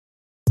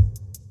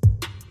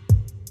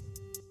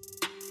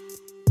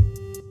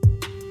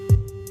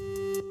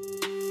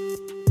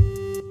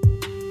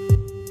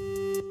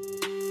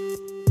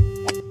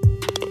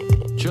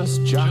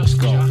Jack's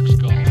Golf.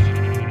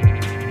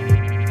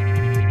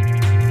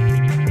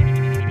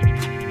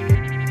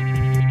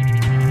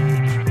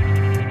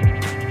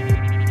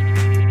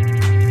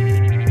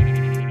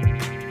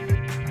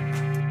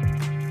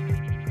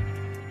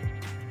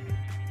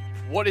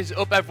 What is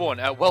up, everyone?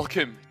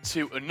 Welcome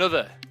to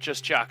another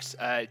Just Jacks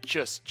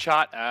Just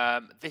Chat.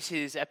 This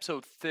is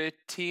episode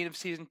 13 of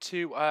season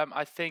 2,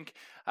 I think.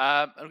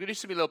 I'm going to do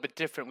something a little bit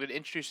different. I'm going to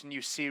introduce a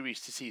new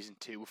series to season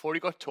 2. We've already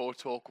got Tour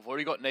Talk, we've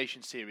already got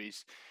Nation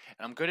Series,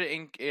 and I'm going to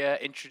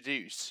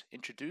introduce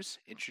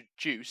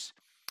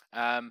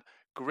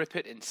Grip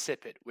It and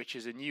Sip It, which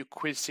is a new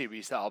quiz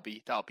series that'll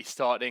be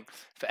starting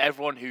for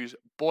everyone who's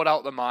bored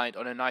out their mind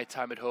on a night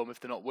time at home if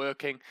they're not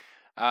working.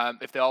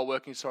 If they are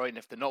working, and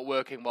if they're not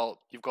working, well,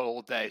 you've got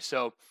all day.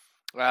 So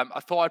I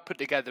thought I'd put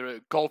together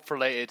a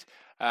golf-related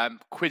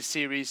quiz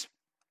series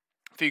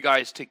for you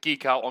guys to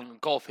geek out on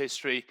golf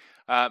history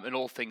and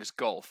all things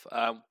golf.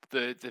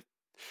 The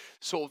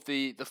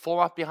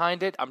format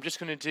behind it, I'm just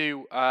going to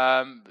do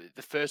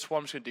the first one.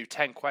 I'm just going to do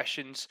 10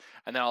 questions,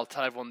 and then I'll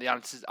tell everyone the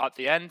answers at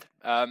the end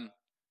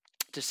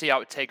to see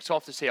how it takes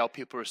off, to see how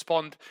people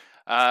respond.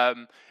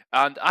 And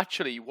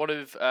actually, one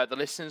of the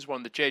listeners,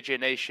 one of the JJ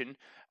Nation,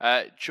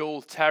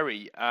 Joel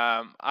Terry,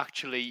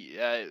 actually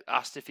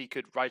asked if he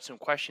could write some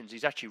questions.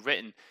 He's actually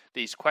written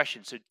these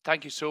questions. So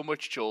thank you so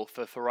much, Joel,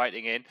 for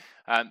writing in.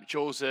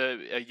 Joel's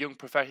a young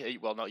professional,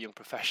 well, not young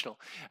professional.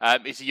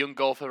 He's a young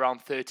golfer,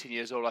 around 13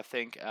 years old, I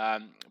think,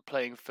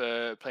 playing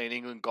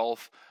England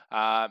golf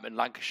and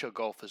Lancashire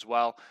golf as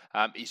well.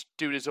 He's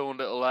doing his own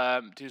little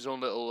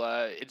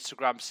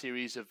Instagram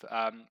series of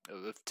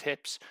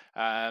tips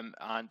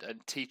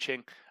and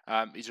teaching.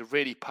 He's a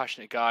really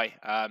passionate guy.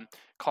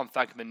 Can't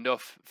thank him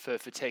enough for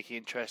taking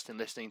interest in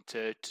listening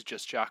to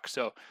Just Jack.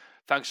 So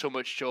thanks so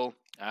much, Joel.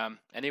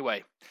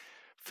 Anyway,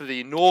 for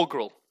the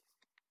inaugural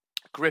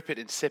Grip It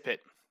and Sip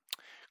It,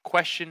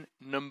 question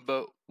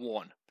number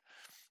 1.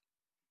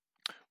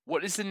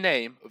 What is the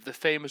name of the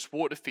famous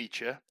water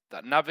feature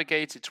that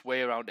navigates its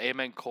way around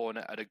Amen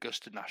Corner at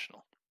Augusta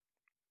National?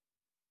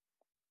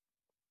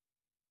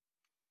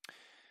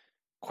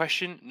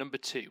 Question number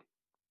 2.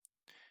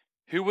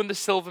 Who won the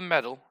silver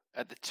medal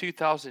at the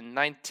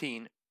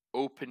 2019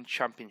 Open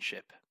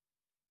Championship?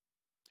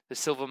 The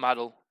silver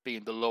medal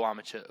being the low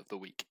amateur of the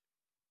week.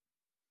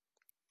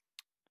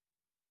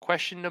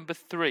 Question number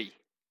 3.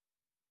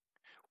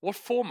 What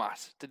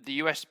format did the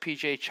US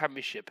PGA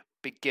Championship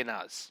begin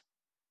as?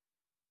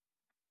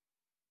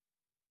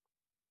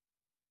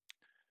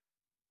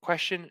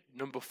 Question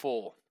number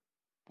 4.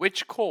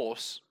 Which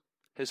course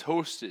has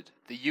hosted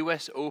the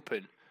US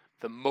Open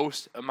the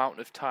most amount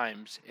of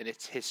times in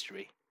its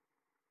history?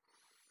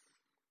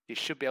 You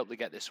should be able to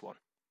get this one.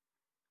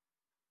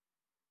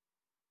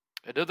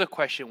 Another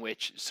question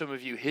which some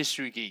of you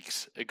history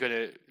geeks are going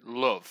to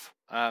love.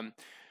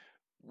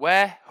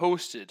 Where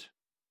hosted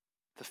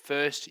the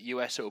first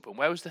US Open?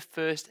 Where was the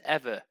first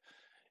ever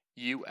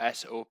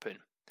US Open?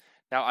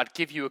 Now, I'd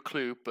give you a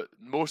clue, but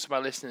most of my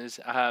listeners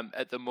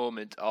at the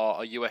moment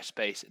are US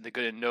based, and they're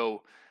going to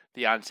know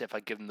the answer if I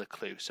give them the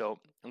clue. So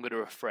I'm going to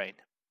refrain.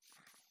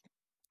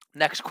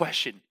 Next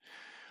question.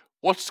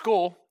 What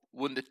score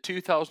won the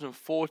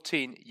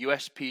 2014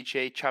 US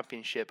PGA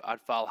Championship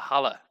at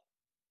Valhalla?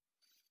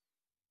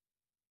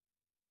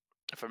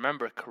 If I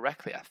remember it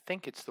correctly, I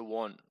think it's the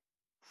one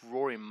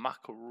Rory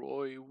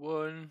McIlroy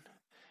won.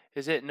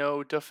 Is it?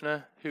 No,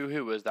 Duffner?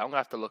 Who was that? I'm going to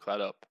have to look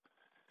that up.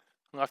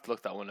 I'm going to have to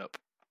look that one up.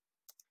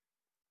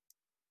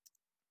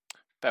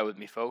 Bear with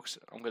me, folks.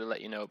 I'm going to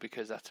let you know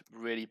because that's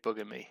really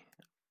bugging me.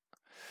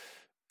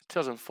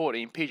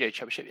 2014 PGA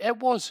Championship. It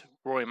was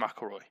Rory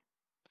McIlroy.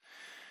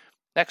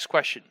 Next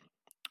question.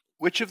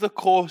 Which of the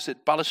courses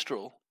at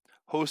Balustral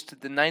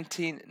hosted the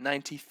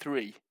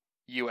 1993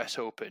 US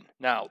Open?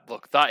 Now,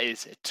 look, that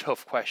is a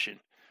tough question.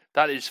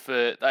 That is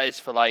for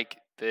like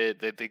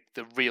the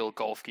real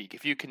golf geek.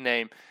 If you can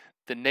name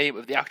the name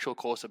of the actual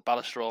course at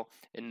Balustral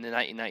in the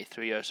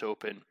 1993 US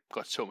Open,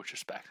 got so much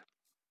respect.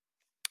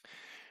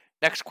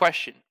 Next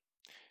question.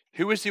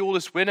 Who is the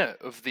oldest winner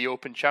of the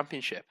Open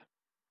Championship?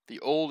 The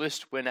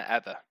oldest winner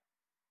ever.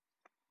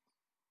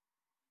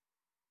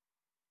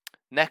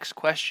 Next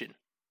question.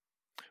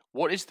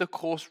 What is the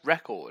course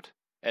record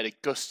at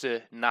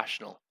Augusta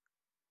National?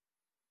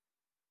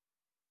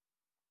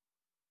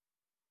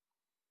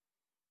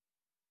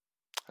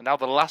 And now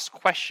the last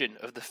question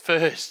of the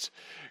first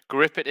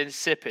Grip It and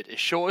Sip It. As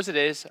short as it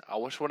is, I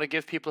just want to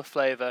give people a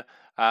flavour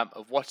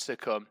of what's to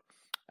come.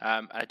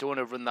 I don't want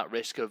to run that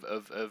risk of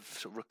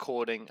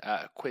recording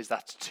a quiz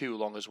that's too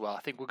long as well.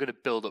 I think we're going to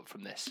build up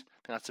from this.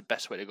 I think that's the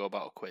best way to go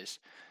about a quiz.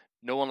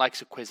 No one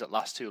likes a quiz that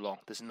lasts too long.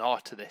 There's an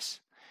art to this.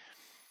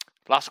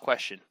 Last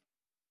question.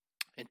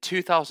 In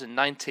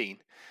 2019,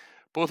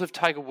 both of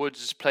Tiger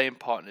Woods' playing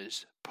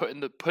partners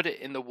put it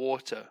in the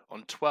water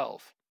on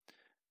 12.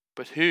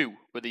 But who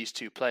were these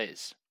two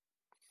players?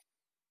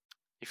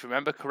 If you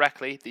remember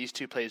correctly, these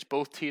two players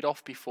both teed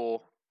off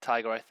before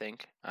Tiger, I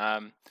think.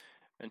 And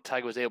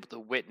Tiger was able to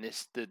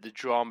witness the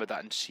drama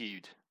that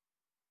ensued.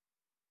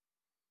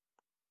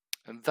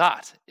 And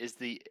that is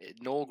the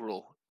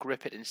inaugural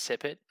Grip It and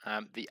Sip It.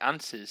 The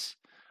answers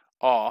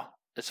are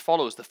as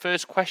follows. The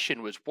first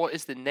question was, what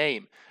is the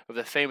name of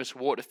the famous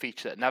water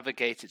feature that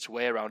navigates its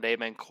way around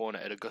Amen Corner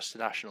at Augusta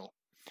National?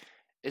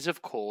 It is,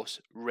 of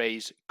course,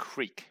 Rays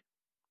Creek.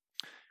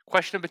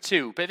 Question number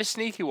 2, bit of a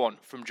sneaky one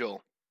from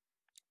Joel.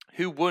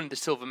 Who won the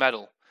silver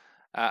medal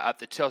at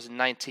the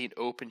 2019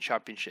 Open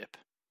Championship,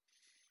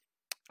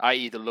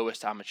 i.e. the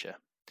lowest amateur?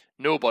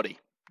 Nobody.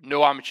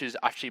 No amateurs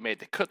actually made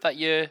the cut that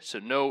year, so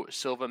no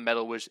silver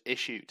medal was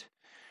issued.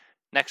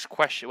 Next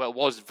question. Well, it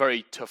was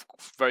very tough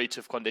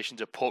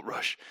conditions at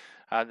Portrush.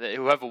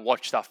 Whoever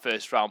watched that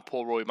first round,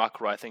 poor Rory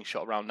McIlroy, I think,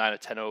 shot around 9 or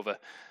 10 over.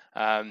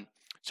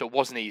 So it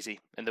wasn't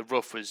easy, and the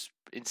rough was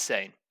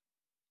insane.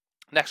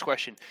 Next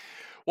question.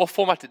 What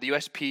format did the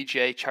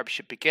USPGA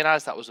Championship begin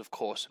as? That was, of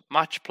course,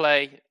 match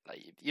play.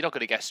 You're not going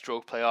to get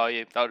stroke play, are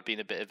you? That would have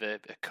been a bit of a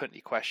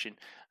cunty question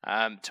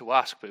to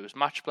ask, but it was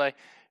match play.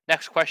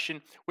 Next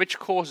question. Which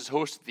course has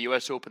hosted the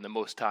US Open the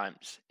most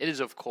times? It is,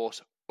 of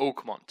course,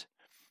 Oakmont.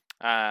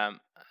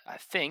 I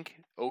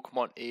think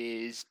Oakmont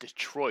is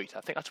Detroit.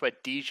 I think that's where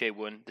DJ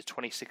won the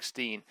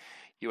 2016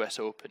 US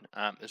Open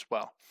as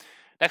well.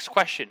 Next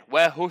question.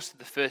 Where hosted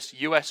the first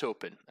US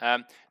Open?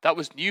 That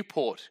was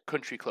Newport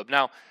Country Club.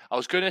 Now, I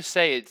was going to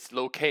say it's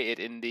located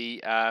in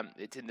the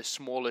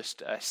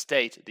smallest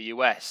state of the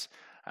US,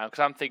 because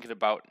I'm thinking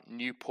about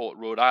Newport,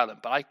 Rhode Island,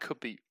 but I could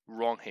be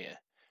wrong here.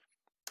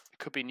 It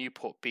could be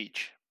Newport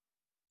Beach.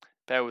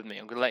 Bear with me.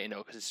 I'm going to let you know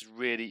because this is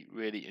really,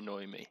 really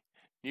annoying me.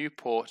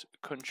 Newport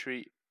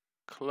Country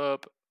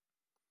Club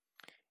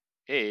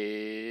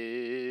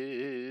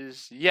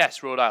is,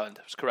 yes, Rhode Island.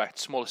 That's correct.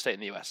 Smallest state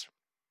in the US.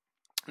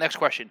 Next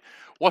question.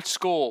 What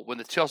score won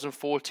the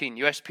 2014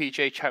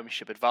 USPGA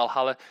Championship at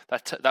Valhalla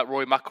that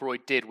Rory McIlroy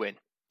did win?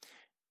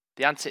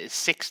 The answer is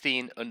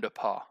 16 under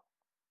par.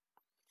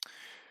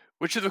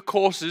 Which of the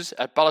courses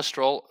at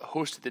Balustral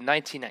hosted the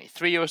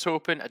 1993 US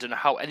Open? I don't know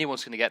how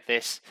anyone's going to get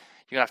this.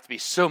 You're going to have to be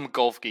some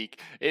golf geek.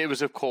 It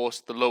was, of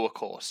course, the lower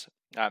course.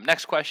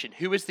 Next question.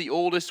 Who is the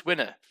oldest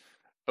winner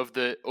of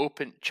the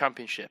Open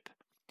Championship?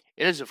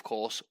 It is, of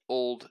course,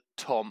 old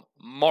Tom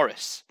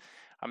Morris.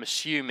 I'm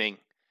assuming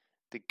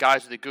the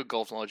guys with the good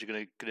golf knowledge are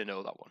going to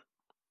know that one.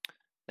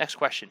 Next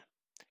question.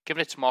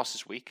 Given it's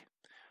Masters Week,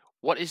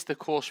 what is the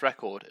course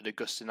record at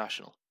Augusta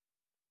National?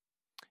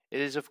 It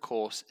is, of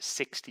course,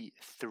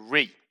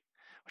 63,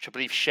 which I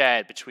believe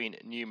shared between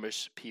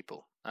numerous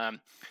people. And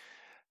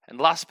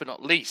last but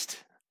not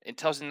least, in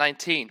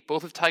 2019,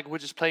 both of Tiger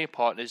Woods' playing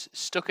partners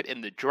stuck it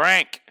in the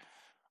drink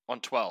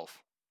on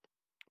 12.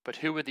 But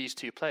who were these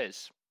two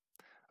players?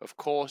 Of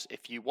course,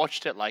 if you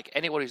watched it like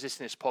anyone who's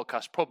listening to this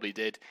podcast probably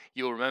did,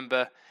 you'll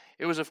remember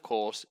it was, of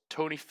course,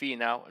 Tony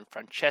Finau and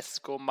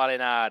Francesco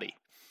Molinari.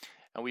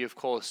 And we, of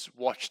course,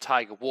 watched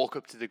Tiger walk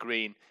up to the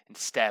green and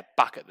stare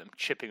back at them,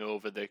 chipping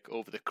over the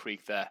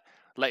creek there,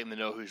 letting them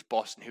know who's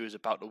boss and who is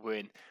about to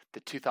win the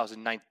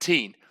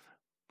 2019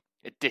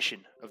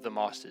 edition of the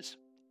Masters.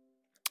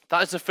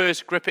 That is the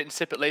first Grip It and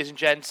Sip It, ladies and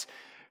gents.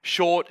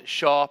 Short,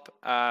 sharp,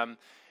 but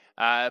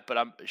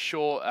I'm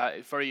sure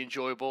it's very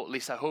enjoyable. At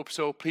least I hope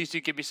so. Please do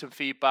give me some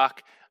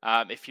feedback.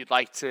 If you'd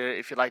like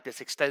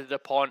this extended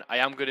upon, I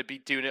am going to be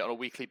doing it on a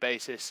weekly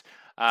basis,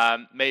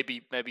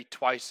 maybe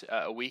twice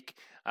a week,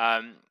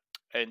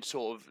 and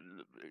sort of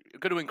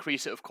going to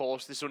increase it. Of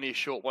course, this is only a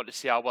short one to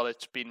see how well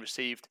it's been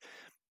received.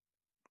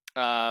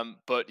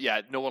 But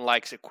yeah, no one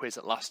likes a quiz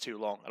that lasts too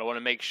long, and I want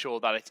to make sure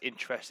that it's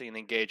interesting and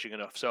engaging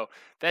enough. So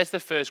there's the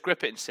first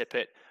Grip It and Sip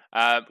It.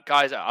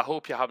 Guys, I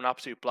hope you have an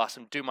absolute blast.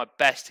 I'm doing my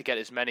best to get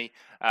as many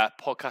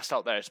podcasts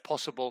out there as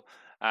possible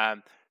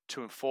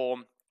to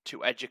inform,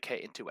 to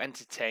educate, and to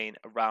entertain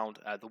around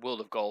the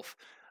world of golf.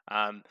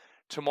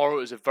 Tomorrow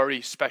is a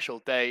very special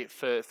day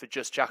for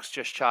Just Jack's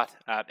Just Chat.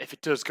 If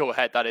it does go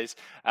ahead, that is.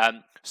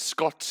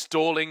 Scott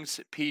Stallings,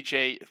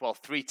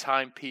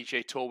 three-time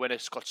PGA Tour winner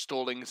Scott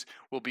Stallings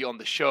will be on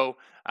the show.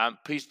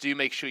 Please do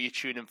make sure you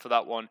tune in for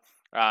that one.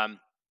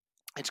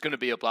 It's going to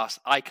be a blast.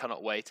 I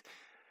cannot wait.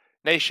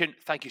 Nation,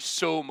 thank you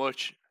so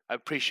much. I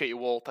appreciate you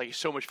all. Thank you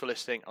so much for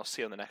listening. I'll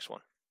see you on the next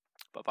one.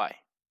 Bye-bye.